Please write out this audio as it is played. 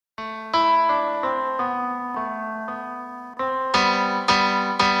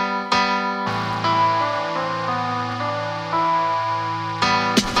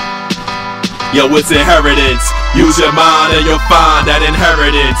Yo, it's inheritance. Use your mind and you'll find that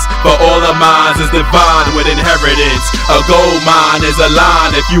inheritance. For all the minds is divine with inheritance. A gold mine is a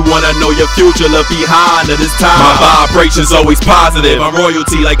line. If you wanna know your future, look behind at this time. My vibration's always positive. I'm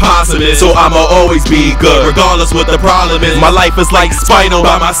royalty like Possimus, so I'ma always be good, regardless what the problem is. My life is like Spinal.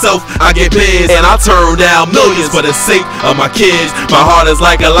 By myself, I get biz, and I turn down millions for the sake of my kids. My heart is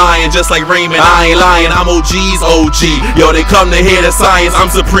like a lion, just like Raymond. I ain't lying, I'm OG's OG. Yo, they come to hear the science. I'm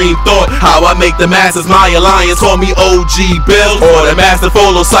supreme thought. How I make the masses my alliance. Call me OG Bill or the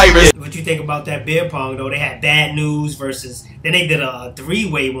masterful Osiris. What you think about that beer pong though? They had Bad News versus, then they did a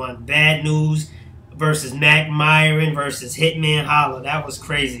three-way one. Bad News versus Mac Myron versus Hitman Holla. That was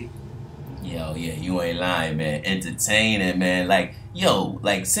crazy. Yo, yeah, you ain't lying, man. Entertaining, man. Like, yo,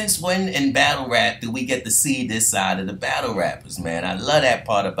 like, since when in battle rap do we get to see this side of the battle rappers, man? I love that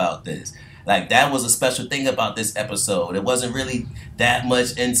part about this. Like, that was a special thing about this episode. It wasn't really that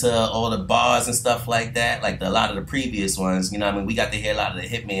much into all the bars and stuff like that, like a lot of the previous ones. You know what I mean? We got to hear a lot of the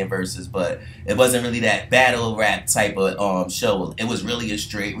Hitman verses, but it wasn't really that battle rap type of show. It was really a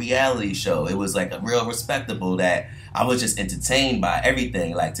straight reality show. It was like a real respectable that I was just entertained by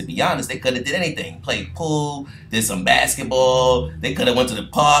everything. Like, to be honest, they could have did anything. Played pool, did some basketball. They could have went to the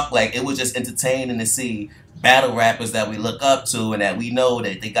park. Like, it was just entertaining to see battle rappers that we look up to and that we know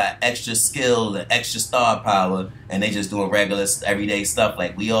that they got extra skill and extra star power, and they just doing regular everyday stuff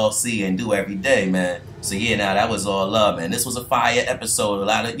like we all see and do every day, man. So yeah, now that was all love, man. This was a fire episode. A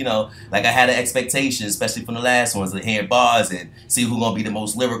lot of, you know, like I had an expectation, especially from the last ones, to hear bars and see who's gonna be the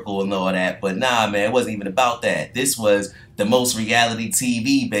most lyrical and all that. But nah, man, it wasn't even about that. This was the most reality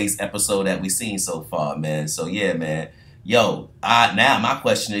TV based episode that we've seen so far, man. So yeah, man. Yo, now my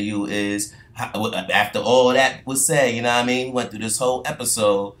question to you is, after all that was said, you know what I mean? We went through this whole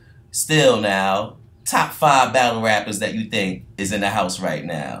episode. Still now, top 5 battle rappers that you think is in the house right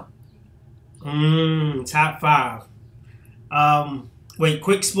now. Top 5. Wait,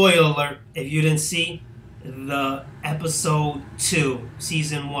 quick spoiler alert. If you didn't see the episode 2,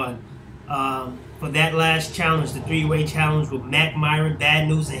 season 1, for that last challenge, the 3-way challenge with Mac Myron, Bad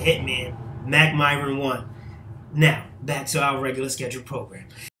News, and Hitman, Mac Myron won. Now, back to our regular scheduled program.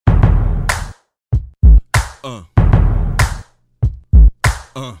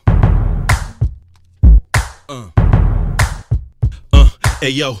 Hey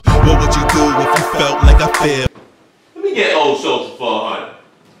yo, what would you do if you felt like I feel? Let me get old Schultz for 100.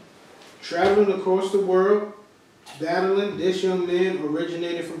 Traveling across the world, battling, this young man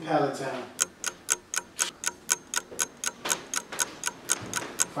originated from Palatine.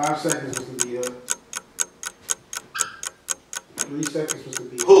 5 seconds, Mr. B. 3 seconds, Mr.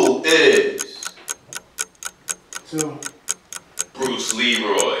 B. Who is 2. Bruce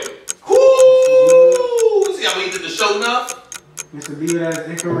Leroy? Whoo! See how he did the show enough? Mr. B, that is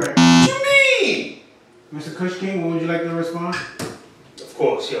incorrect. What you mean? Mr. Kush King, what would you like to respond? Of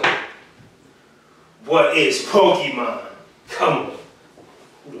course, yo. What is Pokemon? Come on.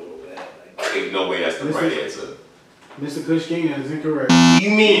 Who don't know that? I think no way that's the right answer. Mr. Kush King, that is incorrect. What do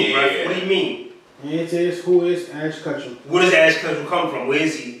you mean, bro? What do you mean? The answer is, who is Ash Ketchum? Where does Ash Ketchum come from? Where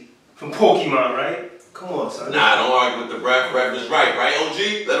is he? From Pokemon, right? Come on, son. Nah, don't argue with the ref. Ref is right,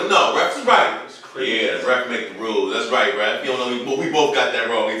 OG? Let him know. Ref is right. Yeah, the ref make the rules. That's right, ref. You don't know, we both got that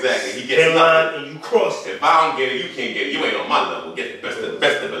wrong. Exactly. He gets line and you cross it. If I don't get it, you can't get it. You ain't on my level. Get the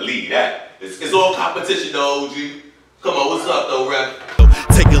best of the league. That. It's all competition, though, OG. Come on, what's up, though, ref?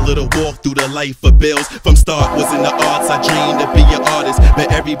 Take a little walk through the life of Bills. From start was in the arts, I dreamed to be an artist,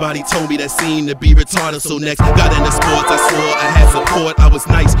 but everybody told me that seemed to be retarded. So next, got into sports, I saw I had support. I was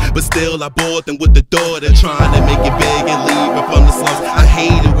nice, but still I bored them with the daughter, trying to make it big and leave it from the slums. I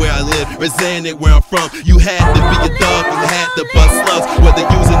hated where I live, resented where I'm from. You had to be a thug, you had to bust slugs. Whether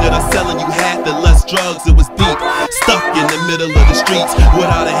using it or selling, you had to lust drugs. It was deep, stuck in the middle of the streets.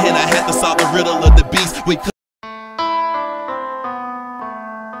 Without a hint, I had to solve the riddle of the beast.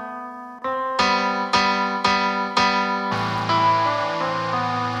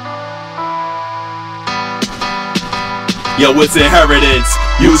 Yo, it's inheritance.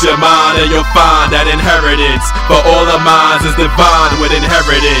 Use your mind and you'll find that inheritance. For all the minds is divine with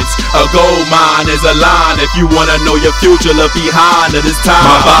inheritance. A gold mine is a line. If you wanna know your future, look behind at this time.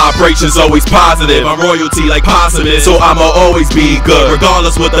 My vibration's always positive. I'm royalty like Possimus, so I'ma always be good,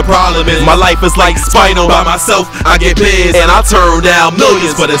 regardless what the problem is. My life is like Spinal. By myself, I get biz, and I turn down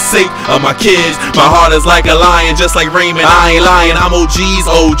millions for the sake of my kids. My heart is like a lion, just like Raymond. I ain't lying, I'm OG's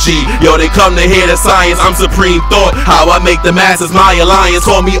OG. Yo, they come to hear the science. I'm supreme thought. How I make the masses my alliance.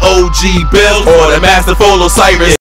 Call me OG Bill or the masterful Osiris.